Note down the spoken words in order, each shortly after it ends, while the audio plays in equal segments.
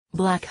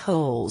Black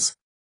holes.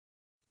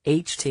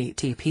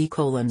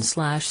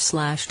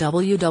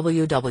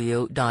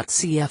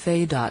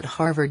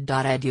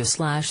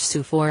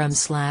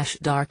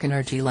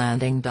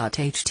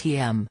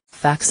 http://www.cfa.harvard.edu/seuforum/darkenergylanding.htm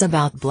Facts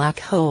about black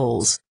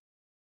holes.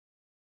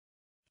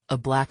 A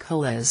black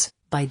hole is,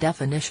 by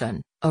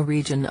definition, a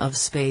region of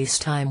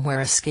space-time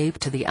where escape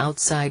to the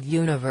outside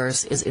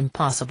universe is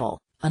impossible,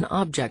 an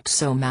object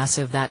so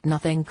massive that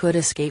nothing could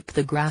escape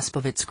the grasp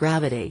of its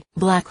gravity.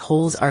 Black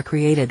holes are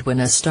created when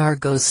a star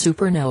goes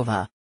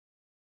supernova.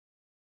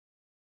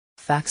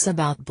 Facts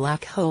about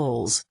black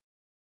holes.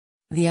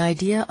 The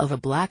idea of a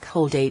black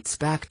hole dates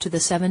back to the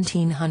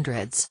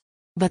 1700s.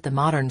 But the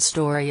modern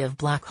story of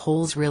black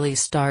holes really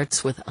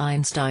starts with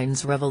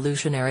Einstein's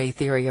revolutionary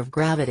theory of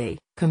gravity,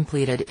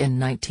 completed in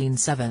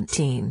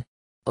 1917.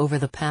 Over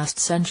the past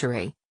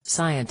century,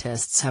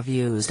 scientists have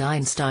used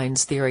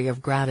Einstein's theory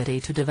of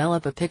gravity to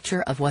develop a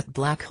picture of what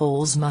black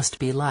holes must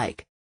be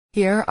like.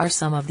 Here are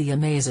some of the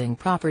amazing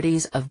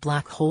properties of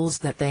black holes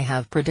that they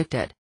have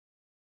predicted.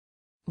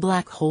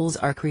 Black holes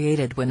are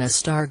created when a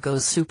star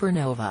goes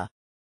supernova.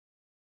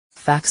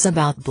 Facts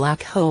about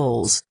black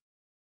holes.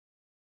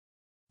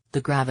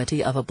 The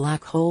gravity of a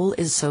black hole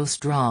is so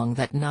strong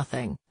that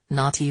nothing,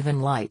 not even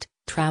light,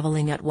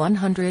 traveling at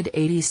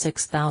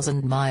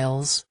 186,000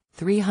 miles,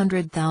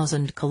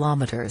 300,000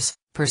 kilometers,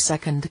 per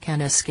second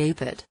can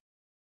escape it.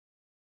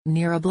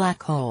 Near a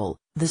black hole,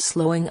 the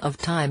slowing of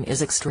time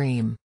is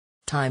extreme.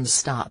 Time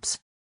stops.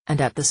 And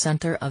at the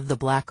center of the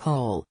black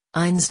hole,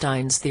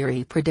 Einstein's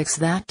theory predicts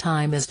that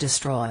time is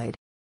destroyed.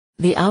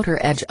 The outer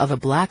edge of a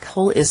black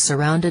hole is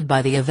surrounded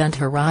by the event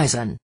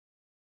horizon.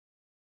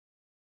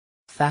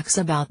 Facts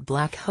about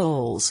black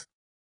holes.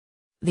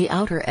 The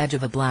outer edge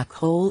of a black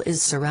hole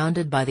is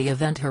surrounded by the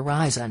event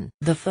horizon,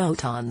 the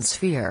photon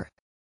sphere.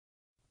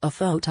 A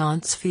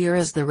photon sphere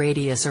is the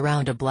radius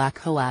around a black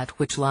hole at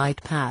which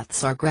light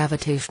paths are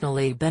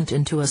gravitationally bent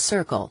into a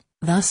circle,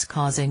 thus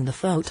causing the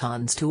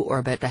photons to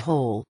orbit a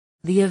hole.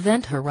 The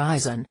event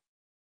horizon.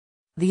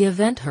 The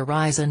event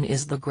horizon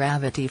is the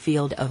gravity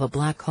field of a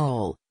black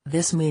hole.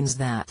 This means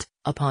that,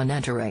 upon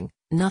entering,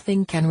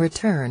 nothing can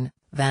return,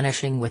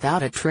 vanishing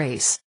without a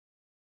trace.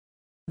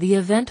 The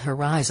event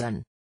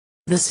horizon.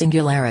 The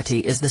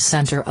singularity is the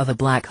center of a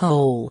black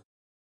hole.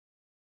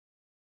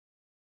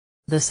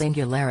 The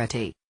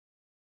singularity.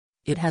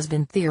 It has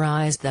been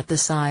theorized that the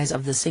size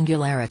of the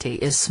singularity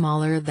is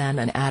smaller than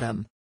an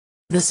atom.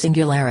 The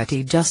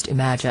singularity, just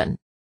imagine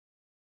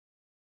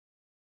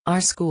our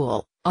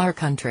school, our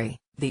country,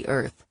 the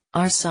Earth,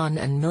 our Sun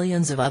and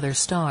millions of other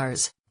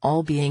stars,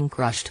 all being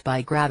crushed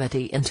by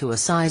gravity into a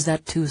size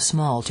that's too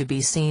small to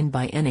be seen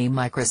by any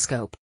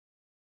microscope.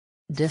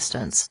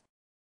 Distance.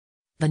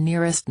 The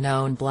nearest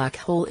known black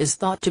hole is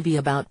thought to be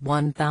about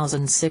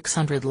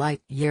 1,600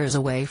 light-years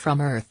away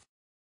from Earth.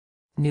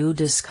 New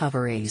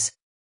discoveries.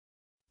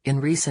 In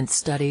recent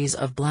studies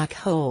of black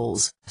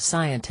holes,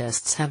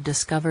 scientists have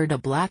discovered a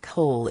black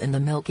hole in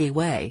the Milky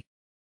Way.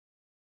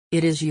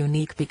 It is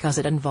unique because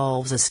it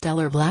involves a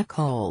stellar black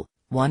hole,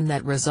 one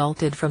that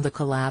resulted from the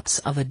collapse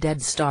of a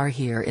dead star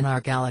here in our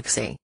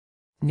galaxy.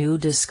 New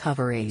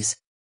discoveries.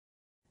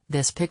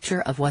 This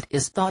picture of what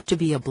is thought to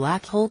be a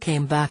black hole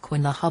came back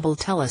when the Hubble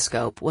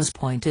telescope was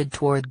pointed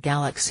toward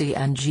galaxy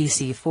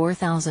NGC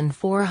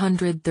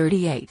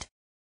 4438.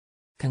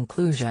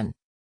 Conclusion.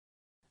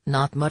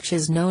 Not much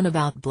is known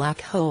about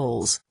black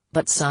holes,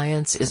 but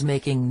science is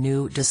making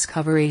new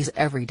discoveries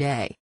every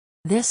day.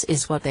 This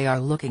is what they are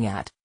looking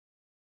at.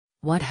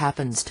 What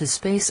happens to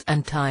space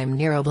and time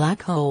near a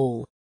black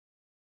hole?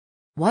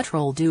 What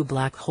role do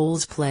black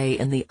holes play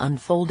in the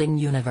unfolding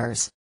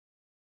universe?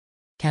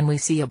 Can we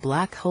see a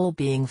black hole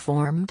being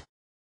formed?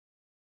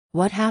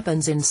 What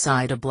happens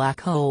inside a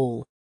black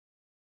hole?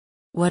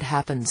 What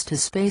happens to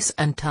space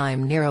and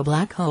time near a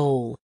black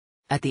hole?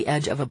 At the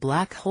edge of a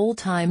black hole,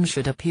 time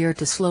should appear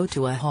to slow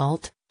to a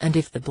halt, and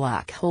if the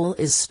black hole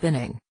is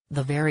spinning,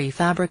 the very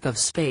fabric of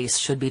space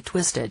should be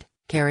twisted,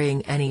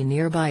 carrying any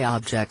nearby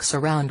objects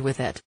around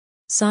with it.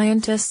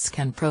 Scientists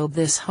can probe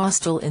this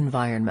hostile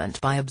environment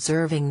by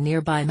observing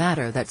nearby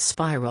matter that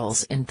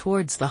spirals in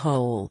towards the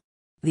hole.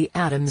 The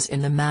atoms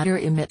in the matter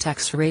emit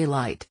X-ray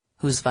light,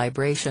 whose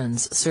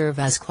vibrations serve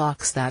as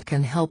clocks that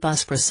can help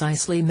us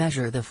precisely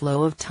measure the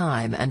flow of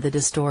time and the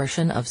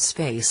distortion of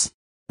space.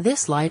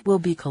 This light will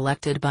be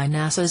collected by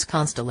NASA's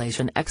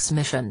Constellation X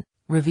mission,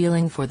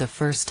 revealing for the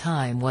first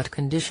time what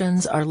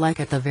conditions are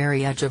like at the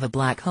very edge of a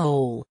black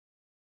hole.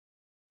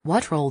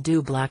 What role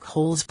do black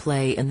holes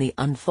play in the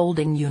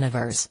unfolding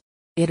universe?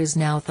 It is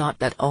now thought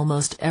that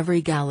almost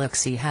every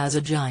galaxy has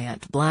a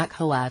giant black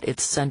hole at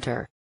its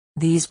center.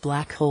 These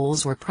black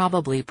holes were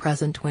probably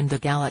present when the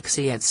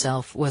galaxy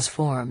itself was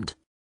formed,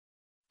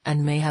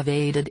 and may have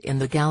aided in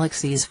the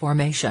galaxy's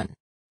formation.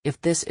 If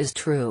this is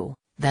true,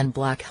 then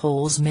black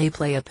holes may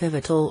play a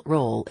pivotal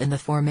role in the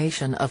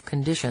formation of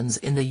conditions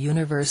in the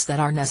universe that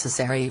are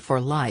necessary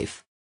for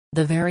life.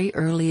 The very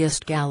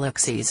earliest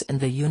galaxies in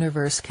the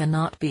universe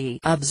cannot be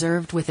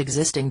observed with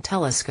existing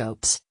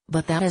telescopes,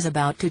 But that is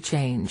about to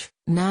change.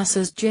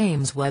 NASA's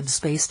James Webb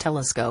Space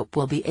Telescope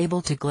will be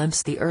able to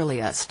glimpse the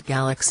earliest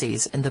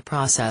galaxies in the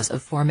process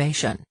of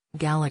formation,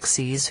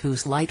 galaxies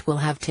whose light will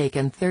have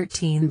taken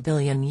 13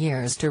 billion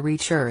years to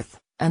reach Earth,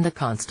 and the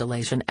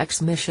Constellation X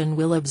mission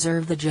will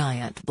observe the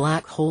giant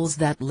black holes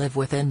that live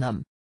within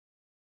them.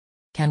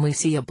 Can we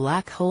see a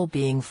black hole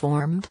being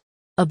formed?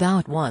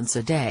 About once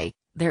a day,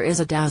 there is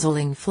a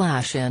dazzling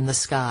flash in the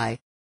sky.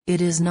 It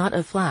is not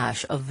a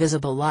flash of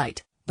visible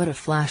light, but a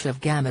flash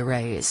of gamma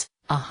rays,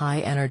 a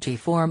high-energy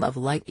form of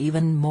light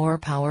even more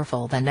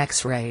powerful than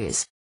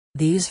X-rays.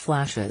 These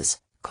flashes,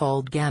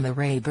 called gamma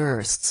ray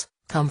bursts,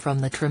 come from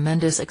the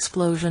tremendous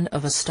explosion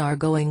of a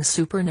star-going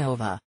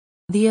supernova.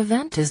 The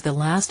event is the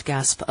last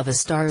gasp of a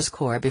star's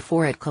core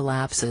before it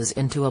collapses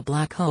into a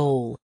black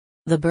hole.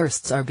 The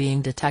bursts are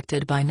being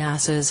detected by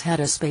NASA's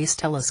HEDA Space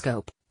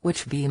Telescope,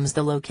 which beams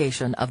the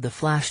location of the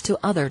flash to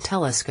other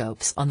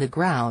telescopes on the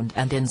ground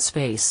and in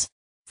space.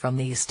 From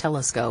these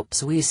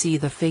telescopes we see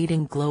the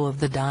fading glow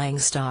of the dying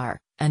star,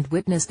 and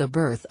witness the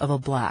birth of a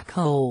black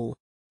hole.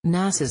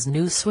 NASA's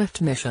new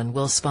SWIFT mission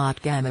will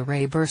spot gamma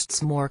ray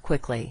bursts more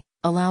quickly,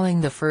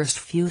 allowing the first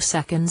few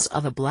seconds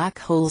of a black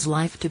hole's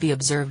life to be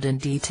observed in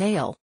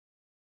detail.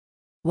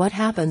 What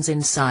happens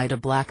inside a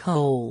black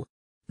hole?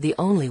 The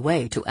only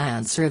way to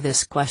answer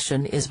this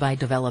question is by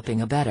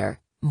developing a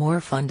better,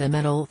 more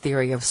fundamental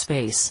theory of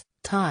space,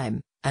 time,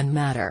 and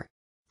matter.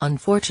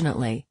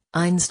 Unfortunately,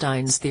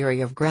 Einstein's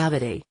theory of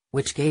gravity,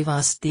 which gave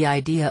us the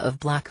idea of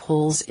black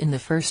holes in the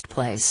first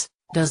place,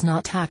 does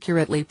not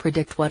accurately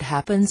predict what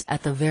happens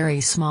at the very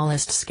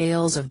smallest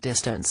scales of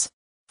distance.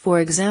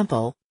 For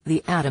example,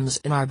 the atoms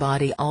in our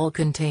body all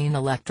contain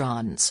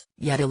electrons,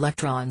 yet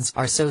electrons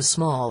are so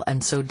small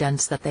and so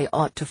dense that they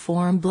ought to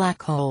form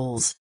black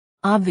holes.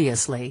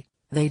 Obviously,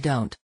 they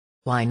don't.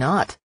 Why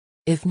not?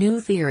 If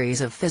new theories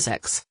of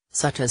physics,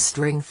 such as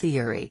string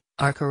theory,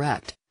 are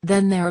correct,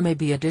 then there may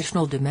be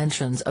additional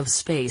dimensions of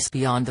space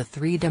beyond the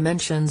 3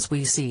 dimensions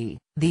we see.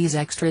 These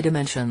extra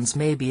dimensions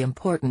may be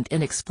important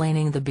in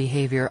explaining the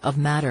behavior of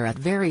matter at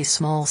very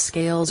small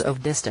scales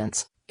of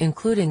distance,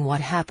 including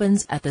what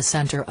happens at the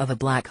center of a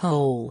black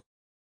hole.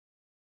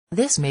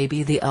 This may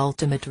be the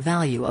ultimate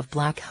value of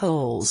black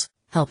holes,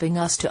 helping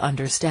us to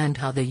understand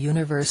how the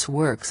universe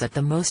works at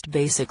the most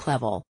basic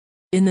level.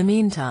 In the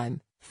meantime,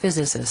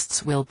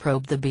 physicists will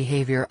probe the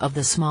behavior of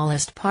the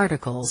smallest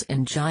particles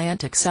in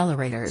giant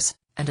accelerators,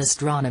 and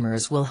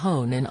astronomers will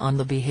hone in on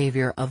the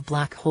behavior of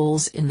black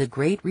holes in the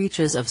great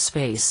reaches of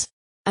space.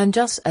 And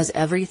just as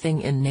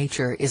everything in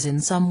nature is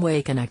in some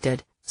way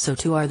connected, so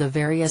too are the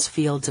various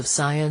fields of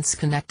science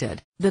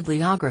connected.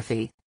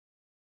 Bibliography: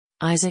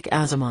 Isaac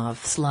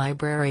Asimov's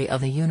Library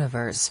of the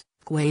Universe,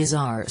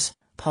 Quasars,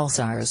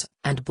 Pulsars,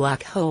 and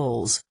Black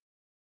Holes.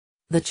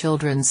 The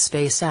Children's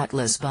Space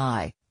Atlas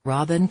by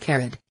Robin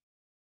Carrad.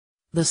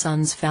 The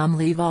Sun's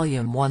Family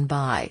Volume 1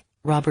 by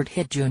Robert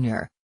Hitt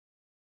Jr.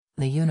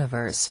 The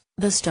Universe,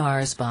 The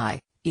Stars by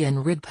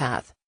Ian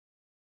Ridpath.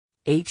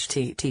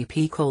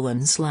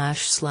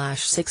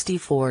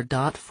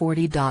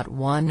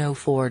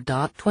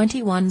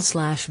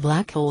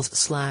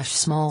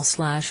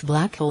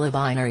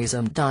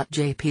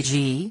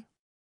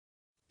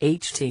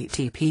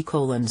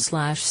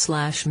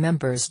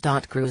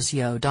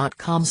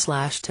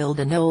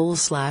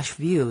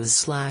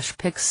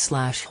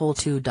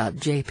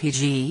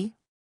 http://members.crucio.com/tilde-null/views/pics/hole2.jpg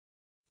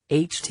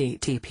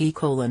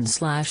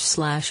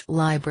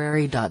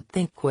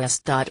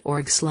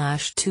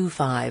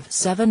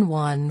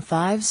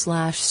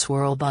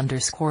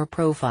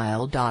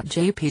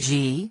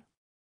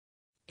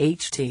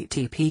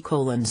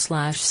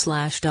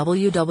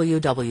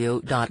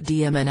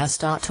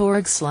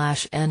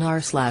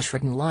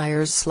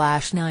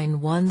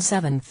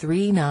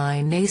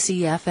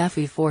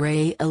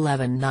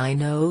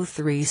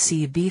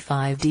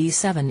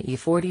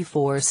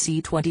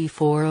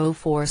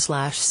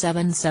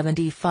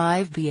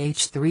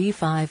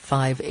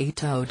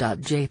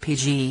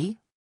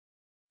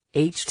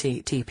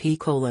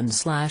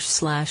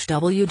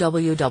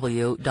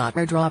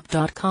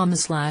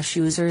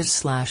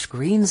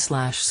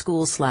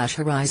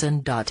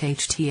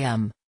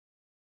http://www.airdrop.com/users/green/school/horizon.htm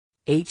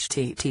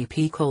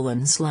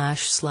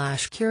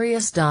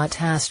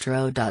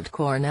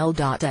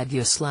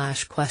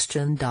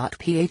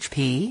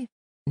http://curious.astro.cornell.edu/question.php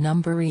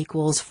number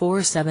equals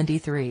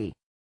 473